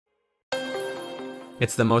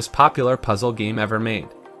It's the most popular puzzle game ever made.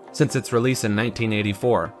 Since its release in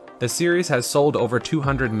 1984, the series has sold over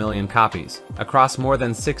 200 million copies, across more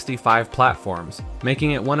than 65 platforms,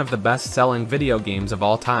 making it one of the best-selling video games of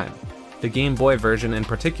all time. The Game Boy version in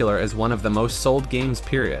particular is one of the most sold games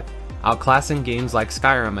period, outclassing games like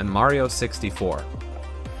Skyrim and Mario 64.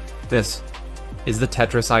 This is the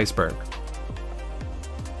Tetris Iceberg.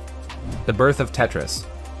 The birth of Tetris.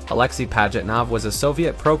 Alexei Pajitnov was a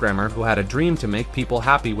Soviet programmer who had a dream to make people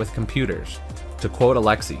happy with computers. To quote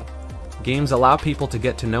Alexei, "Games allow people to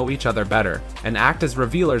get to know each other better and act as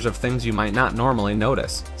revealers of things you might not normally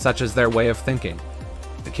notice, such as their way of thinking."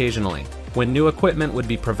 Occasionally, when new equipment would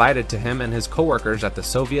be provided to him and his coworkers at the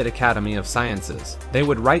Soviet Academy of Sciences, they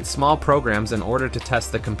would write small programs in order to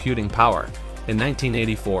test the computing power. In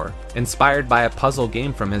 1984, inspired by a puzzle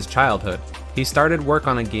game from his childhood, he started work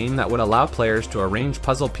on a game that would allow players to arrange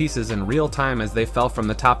puzzle pieces in real time as they fell from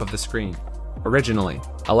the top of the screen. Originally,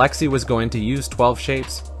 Alexei was going to use 12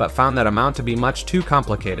 shapes, but found that amount to be much too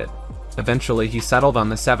complicated. Eventually, he settled on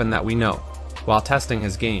the 7 that we know. While testing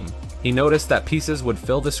his game, he noticed that pieces would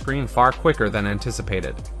fill the screen far quicker than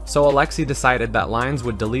anticipated, so Alexei decided that lines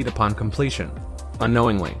would delete upon completion.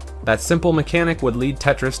 Unknowingly, that simple mechanic would lead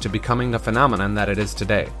Tetris to becoming the phenomenon that it is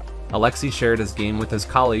today. Alexei shared his game with his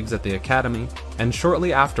colleagues at the Academy, and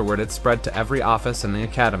shortly afterward it spread to every office in the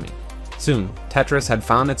Academy. Soon, Tetris had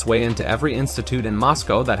found its way into every institute in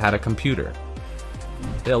Moscow that had a computer.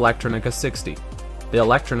 The Electronika 60. The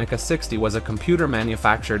Electronika 60 was a computer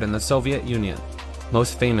manufactured in the Soviet Union.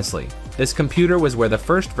 Most famously, this computer was where the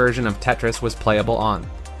first version of Tetris was playable on.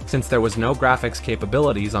 Since there was no graphics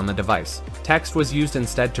capabilities on the device, text was used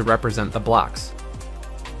instead to represent the blocks.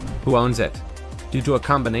 Who owns it? Due to a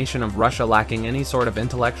combination of Russia lacking any sort of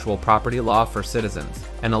intellectual property law for citizens,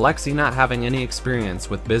 and Alexei not having any experience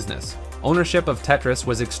with business, ownership of Tetris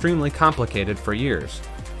was extremely complicated for years.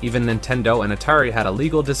 Even Nintendo and Atari had a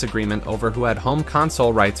legal disagreement over who had home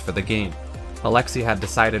console rights for the game. Alexei had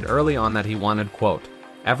decided early on that he wanted, quote,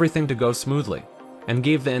 "everything to go smoothly," and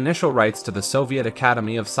gave the initial rights to the Soviet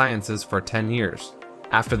Academy of Sciences for 10 years.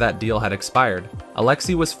 After that deal had expired,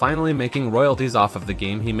 Alexei was finally making royalties off of the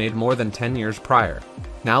game he made more than 10 years prior.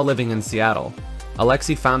 Now living in Seattle,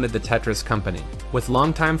 Alexei founded the Tetris Company with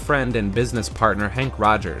longtime friend and business partner Hank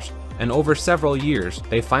Rogers, and over several years,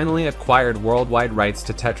 they finally acquired worldwide rights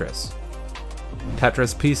to Tetris.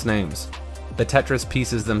 Tetris piece names. The Tetris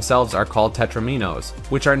pieces themselves are called tetraminos,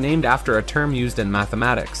 which are named after a term used in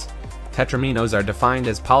mathematics. Tetraminos are defined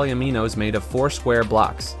as polyaminos made of 4 square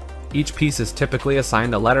blocks. Each piece is typically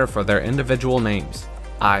assigned a letter for their individual names: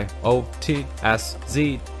 I, O, T, S,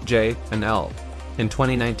 Z, J, and L. In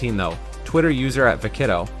 2019 though, Twitter user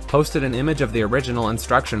 @Vikito posted an image of the original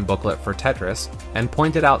instruction booklet for Tetris and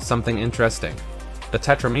pointed out something interesting. The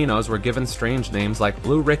tetraminos were given strange names like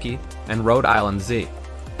Blue Ricky and Rhode Island Z.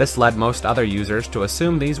 This led most other users to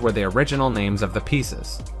assume these were the original names of the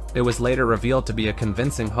pieces. It was later revealed to be a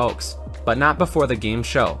convincing hoax, but not before the game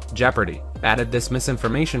show, Jeopardy! Added this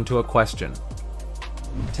misinformation to a question.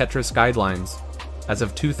 Tetris Guidelines. As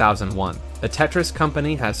of 2001, the Tetris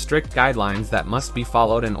Company has strict guidelines that must be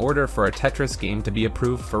followed in order for a Tetris game to be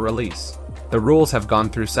approved for release. The rules have gone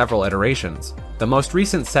through several iterations, the most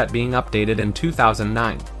recent set being updated in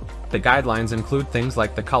 2009. The guidelines include things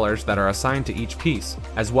like the colors that are assigned to each piece,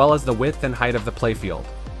 as well as the width and height of the playfield.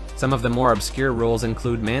 Some of the more obscure rules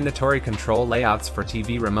include mandatory control layouts for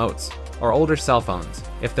TV remotes, or older cell phones,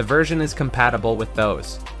 if the version is compatible with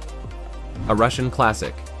those. A Russian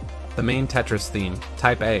classic. The main Tetris theme,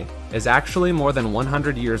 Type A, is actually more than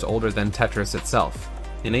 100 years older than Tetris itself.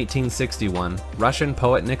 In 1861, Russian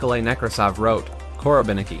poet Nikolai Nekrasov wrote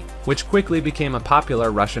Korobeiniki, which quickly became a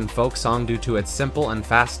popular Russian folk song due to its simple and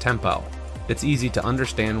fast tempo. It's easy to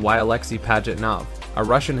understand why Alexei Pajitnov, a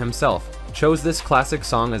Russian himself, chose this classic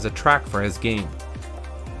song as a track for his game.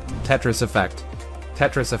 Tetris Effect.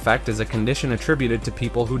 Tetris Effect is a condition attributed to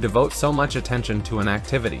people who devote so much attention to an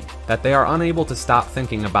activity that they are unable to stop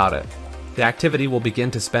thinking about it. The activity will begin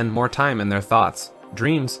to spend more time in their thoughts,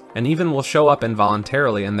 dreams, and even will show up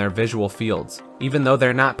involuntarily in their visual fields, even though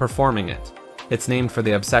they're not performing it. It's named for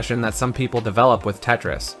the obsession that some people develop with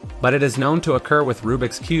Tetris, but it is known to occur with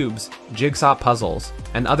Rubik's Cubes, jigsaw puzzles,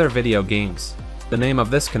 and other video games. The name of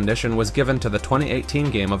this condition was given to the 2018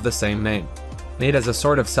 game of the same name. Made as a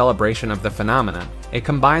sort of celebration of the phenomenon, it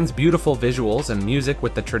combines beautiful visuals and music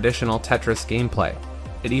with the traditional Tetris gameplay.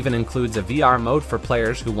 It even includes a VR mode for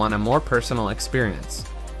players who want a more personal experience.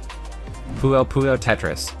 Puyo Puyo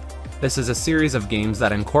Tetris. This is a series of games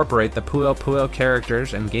that incorporate the Puyo Puyo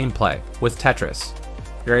characters and gameplay with Tetris.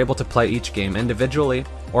 You're able to play each game individually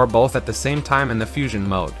or both at the same time in the fusion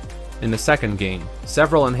mode. In the second game,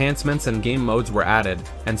 several enhancements and game modes were added,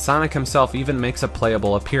 and Sonic himself even makes a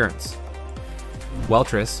playable appearance.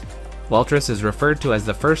 Weltris. Weltris is referred to as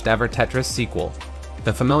the first ever Tetris sequel.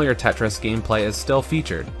 The familiar Tetris gameplay is still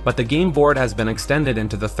featured, but the game board has been extended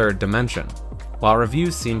into the third dimension. While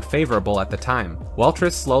reviews seemed favorable at the time,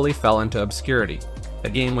 Weltris slowly fell into obscurity. A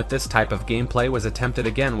game with this type of gameplay was attempted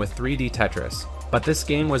again with 3D Tetris, but this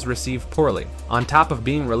game was received poorly, on top of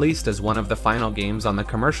being released as one of the final games on the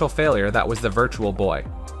commercial failure that was the Virtual Boy.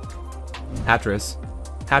 Hatris.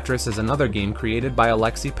 Hatris is another game created by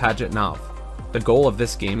Alexei Pajitnov. The goal of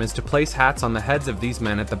this game is to place hats on the heads of these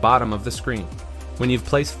men at the bottom of the screen. When you've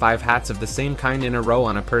placed 5 hats of the same kind in a row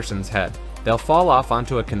on a person's head, they'll fall off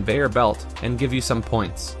onto a conveyor belt and give you some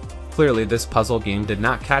points. Clearly, this puzzle game did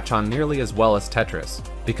not catch on nearly as well as Tetris,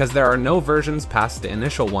 because there are no versions past the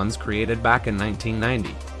initial ones created back in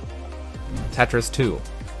 1990. Tetris 2.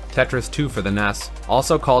 Tetris 2 for the NES,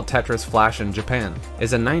 also called Tetris Flash in Japan,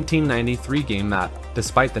 is a 1993 game that,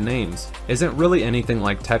 despite the names, isn't really anything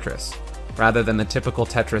like Tetris. Rather than the typical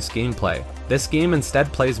Tetris gameplay, this game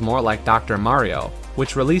instead plays more like Dr. Mario,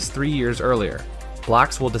 which released 3 years earlier.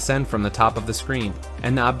 Blocks will descend from the top of the screen,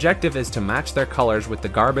 and the objective is to match their colors with the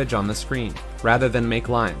garbage on the screen, rather than make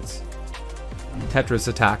lines. Tetris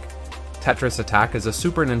Attack. Tetris Attack is a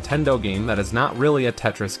Super Nintendo game that is not really a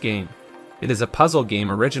Tetris game. It is a puzzle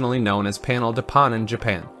game originally known as Panel de Pon in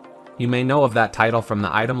Japan. You may know of that title from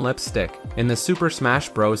the item Lipstick in the Super Smash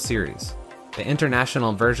Bros. Series. The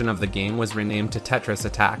international version of the game was renamed to Tetris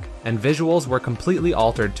Attack, and visuals were completely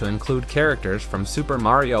altered to include characters from Super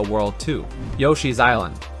Mario World 2, Yoshi's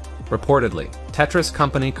Island. Reportedly, Tetris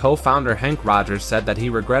Company co-founder Hank Rogers said that he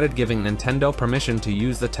regretted giving Nintendo permission to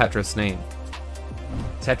use the Tetris name.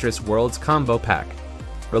 Tetris Worlds Combo Pack.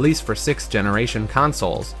 Released for 6th generation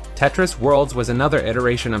consoles, Tetris Worlds was another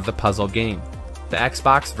iteration of the puzzle game. The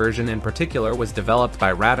Xbox version in particular was developed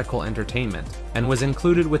by Radical Entertainment, and was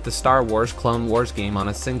included with the Star Wars Clone Wars game on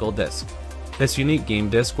a single disc. This unique game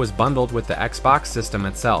disc was bundled with the Xbox system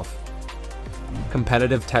itself.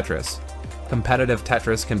 Competitive Tetris. Competitive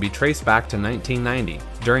Tetris can be traced back to 1990,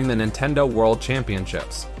 during the Nintendo World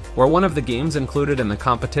Championships, where one of the games included in the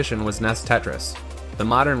competition was NES Tetris. The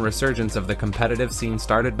modern resurgence of the competitive scene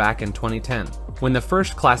started back in 2010, when the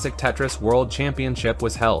first Classic Tetris World Championship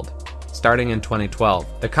was held. Starting in 2012,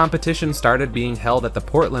 the competition started being held at the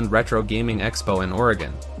Portland Retro Gaming Expo in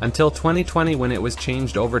Oregon, until 2020 when it was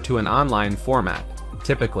changed over to an online format.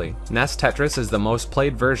 Typically, NES Tetris is the most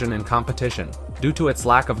played version in competition, due to its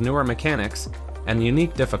lack of newer mechanics and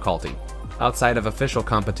unique difficulty. Outside of official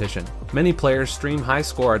competition, many players stream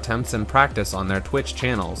high-score attempts and practice on their Twitch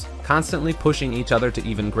channels, constantly pushing each other to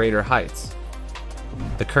even greater heights.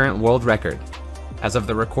 The current world record. As of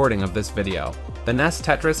the recording of this video, the NES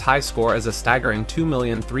Tetris high score is a staggering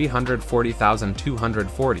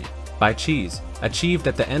 2,340,240 by Cheese, achieved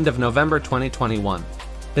at the end of November 2021.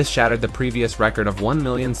 This shattered the previous record of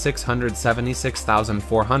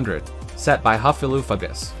 1,676,400, set by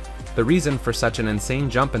Hufflepuffus. The reason for such an insane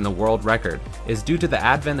jump in the world record is due to the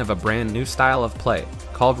advent of a brand new style of play,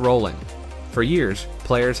 called rolling. For years,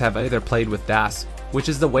 players have either played with DAS, which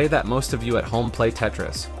is the way that most of you at home play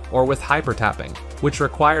Tetris, or with hypertapping, which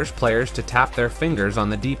requires players to tap their fingers on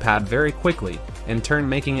the D-pad very quickly, in turn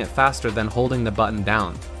making it faster than holding the button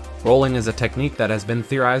down. Rolling is a technique that has been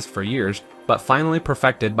theorized for years, but finally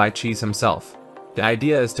perfected by Cheese himself. The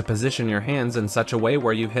idea is to position your hands in such a way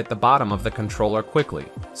where you hit the bottom of the controller quickly,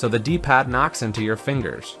 so the D-pad knocks into your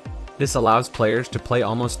fingers. This allows players to play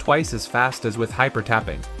almost twice as fast as with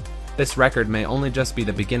hypertapping. This record may only just be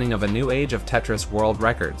the beginning of a new age of Tetris world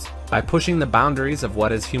records, by pushing the boundaries of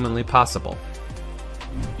what is humanly possible.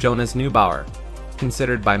 Jonas Neubauer.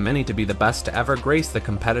 Considered by many to be the best to ever grace the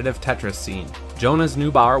competitive Tetris scene, Jonas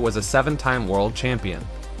Neubauer was a 7-time world champion.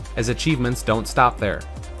 His achievements don't stop there.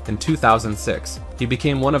 In 2006, he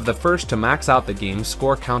became one of the first to max out the game's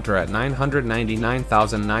score counter at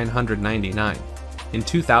 999,999. In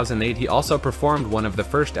 2008, he also performed one of the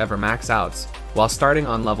first ever max outs, while starting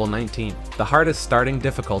on level 19, the hardest starting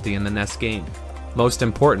difficulty in the NES game. Most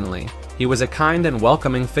importantly, he was a kind and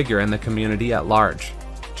welcoming figure in the community at large.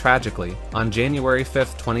 Tragically, on January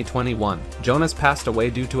 5, 2021, Jonas passed away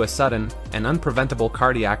due to a sudden and unpreventable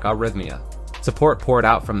cardiac arrhythmia. Support poured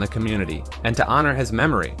out from the community, and to honor his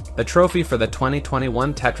memory, the trophy for the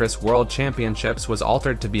 2021 Tetris World Championships was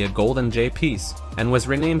altered to be a golden J piece, and was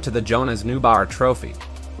renamed to the Jonas Neubauer Trophy.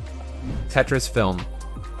 Tetris Film.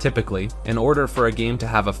 Typically, in order for a game to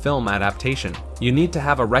have a film adaptation, you need to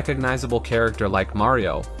have a recognizable character like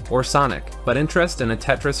Mario or Sonic, but interest in a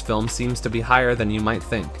Tetris film seems to be higher than you might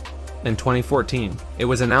think. In 2014, it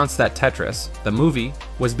was announced that Tetris, the movie,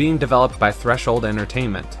 was being developed by Threshold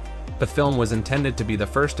Entertainment. The film was intended to be the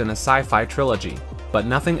first in a sci-fi trilogy, but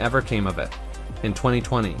nothing ever came of it. In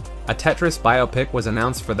 2020, a Tetris biopic was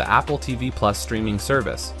announced for the Apple TV Plus streaming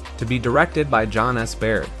service, to be directed by John S.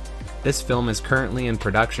 Baird. This film is currently in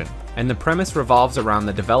production, and the premise revolves around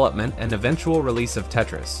the development and eventual release of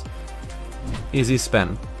Tetris. Easy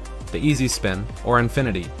Spin. The Easy Spin, or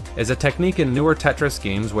Infinity, is a technique in newer Tetris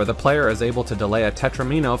games where the player is able to delay a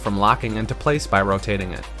tetramino from locking into place by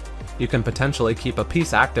rotating it. You can potentially keep a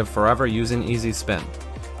piece active forever using Easy Spin.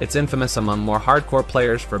 It's infamous among more hardcore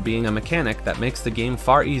players for being a mechanic that makes the game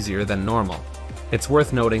far easier than normal. It's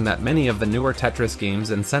worth noting that many of the newer Tetris games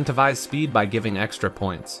incentivize speed by giving extra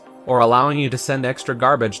points, or allowing you to send extra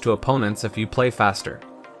garbage to opponents if you play faster.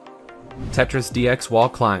 Tetris DX Wall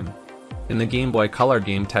Climb. In the Game Boy Color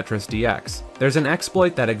game Tetris DX, there's an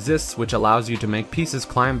exploit that exists which allows you to make pieces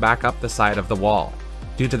climb back up the side of the wall.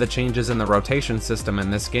 Due to the changes in the rotation system in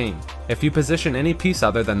this game, if you position any piece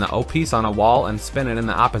other than the O piece on a wall and spin it in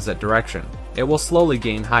the opposite direction, it will slowly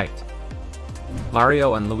gain height.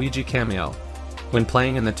 Mario and Luigi Cameo. When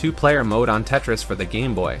playing in the two-player mode on Tetris for the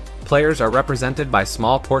Game Boy, players are represented by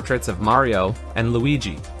small portraits of Mario and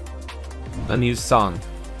Luigi. Unused song.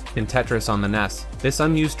 In Tetris on the NES, this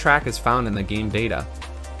unused track is found in the game data.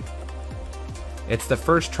 It's the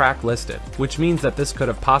first track listed, which means that this could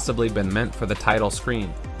have possibly been meant for the title screen,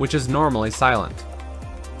 which is normally silent.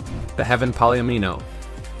 The Heaven Polyamino.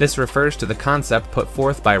 This refers to the concept put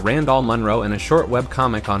forth by Randall Munro in a short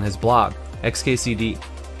webcomic on his blog, XKCD.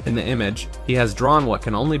 In the image, he has drawn what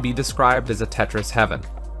can only be described as a Tetris heaven.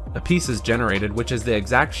 A piece is generated which is the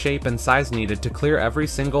exact shape and size needed to clear every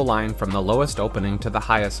single line from the lowest opening to the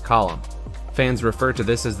highest column. Fans refer to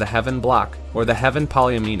this as the Heaven Block, or the Heaven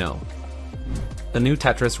Polyamino. The New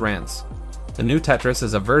Tetris Rants. The New Tetris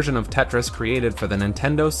is a version of Tetris created for the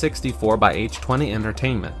Nintendo 64 by H20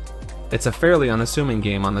 Entertainment. It's a fairly unassuming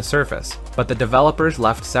game on the surface, but the developers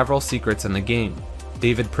left several secrets in the game.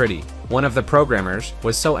 David Pretty, one of the programmers,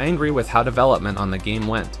 was so angry with how development on the game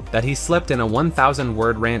went that he slipped in a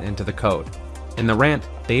 1,000-word rant into the code. In the rant,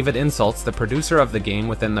 David insults the producer of the game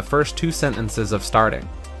within the first 2 sentences of starting.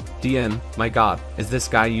 DN, my god, is this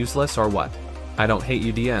guy useless or what? I don't hate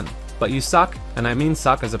you DN, but you suck, and I mean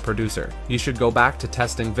suck as a producer. You should go back to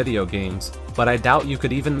testing video games, but I doubt you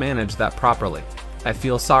could even manage that properly. I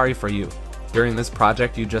feel sorry for you. During this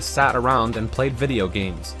project you just sat around and played video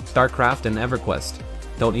games, StarCraft and EverQuest.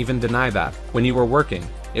 Don't even deny that. When you were working,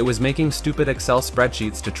 it was making stupid Excel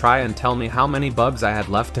spreadsheets to try and tell me how many bugs I had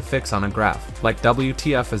left to fix on a graph. Like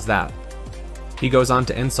WTF is that? He goes on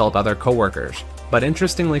to insult other coworkers, but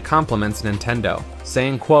interestingly compliments Nintendo,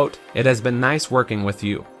 saying, quote, "It has been nice working with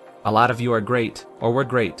you. A lot of you are great, or were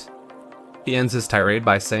great." He ends his tirade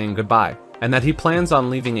by saying goodbye, and that he plans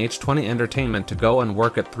on leaving H20 Entertainment to go and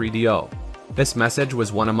work at 3DO. This message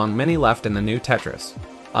was one among many left in the new Tetris.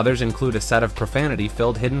 Others include a set of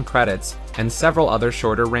profanity-filled hidden credits and several other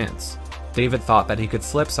shorter rants. David thought that he could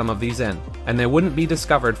slip some of these in, and they wouldn't be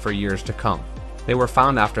discovered for years to come. They were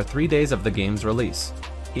found after 3 days of the game's release.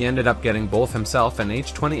 He ended up getting both himself and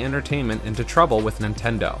H20 Entertainment into trouble with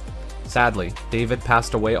Nintendo. Sadly, David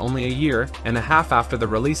passed away only a year and a half after the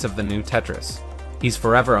release of the new Tetris. He's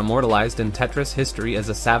forever immortalized in Tetris history as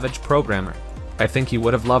a savage programmer. I think he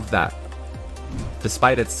would have loved that.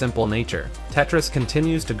 Despite its simple nature, Tetris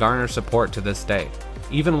continues to garner support to this day,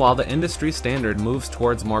 even while the industry standard moves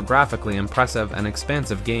towards more graphically impressive and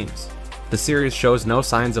expansive games. The series shows no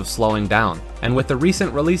signs of slowing down, and with the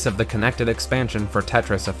recent release of the connected expansion for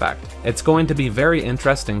Tetris Effect, it's going to be very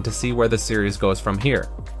interesting to see where the series goes from here.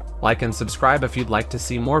 Like and subscribe if you'd like to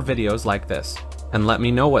see more videos like this, and let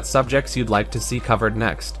me know what subjects you'd like to see covered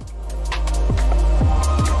next.